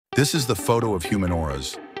This is the photo of human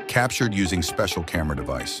auras, captured using special camera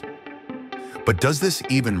device. But does this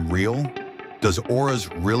even real? Does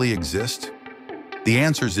auras really exist? The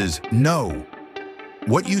answer is no.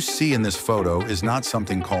 What you see in this photo is not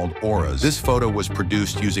something called auras. This photo was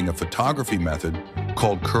produced using a photography method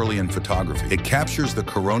called Kirlian photography. It captures the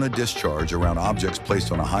corona discharge around objects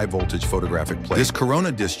placed on a high-voltage photographic plate. This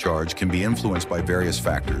corona discharge can be influenced by various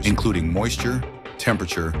factors, including moisture,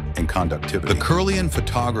 temperature, and conductivity. The Kirlian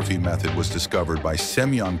photography method was discovered by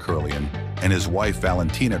Semyon Kirlian and his wife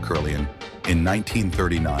Valentina Kirlian in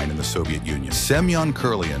 1939 in the Soviet Union. Semyon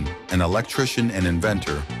Kirlian, an electrician and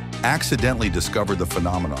inventor, accidentally discovered the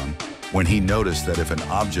phenomenon when he noticed that if an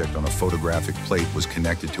object on a photographic plate was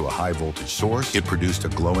connected to a high-voltage source, it produced a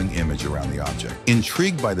glowing image around the object.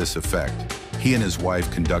 Intrigued by this effect, he and his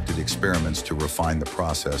wife conducted experiments to refine the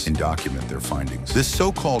process and document their findings. This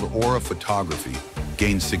so-called aura photography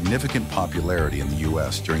gained significant popularity in the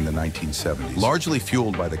US during the 1970s, largely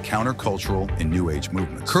fueled by the countercultural and New Age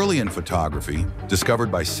movements. Kirlian photography,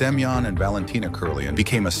 discovered by Semyon and Valentina Kirlian,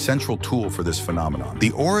 became a central tool for this phenomenon.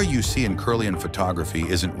 The aura you see in Kirlian photography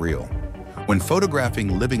isn't real. When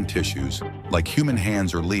photographing living tissues, like human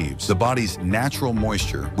hands or leaves, the body's natural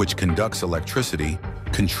moisture, which conducts electricity,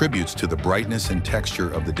 contributes to the brightness and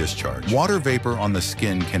texture of the discharge. Water vapor on the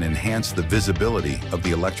skin can enhance the visibility of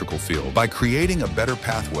the electrical field by creating a better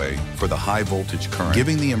pathway for the high voltage current,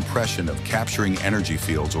 giving the impression of capturing energy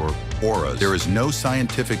fields or auras. There is no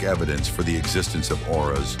scientific evidence for the existence of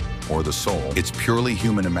auras or the soul. It's purely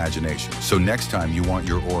human imagination. So next time you want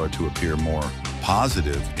your aura to appear more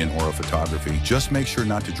positive in aura photography, just make sure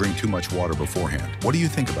not to drink too much water beforehand. What do you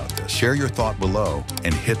think about this? Share your thought below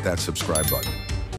and hit that subscribe button.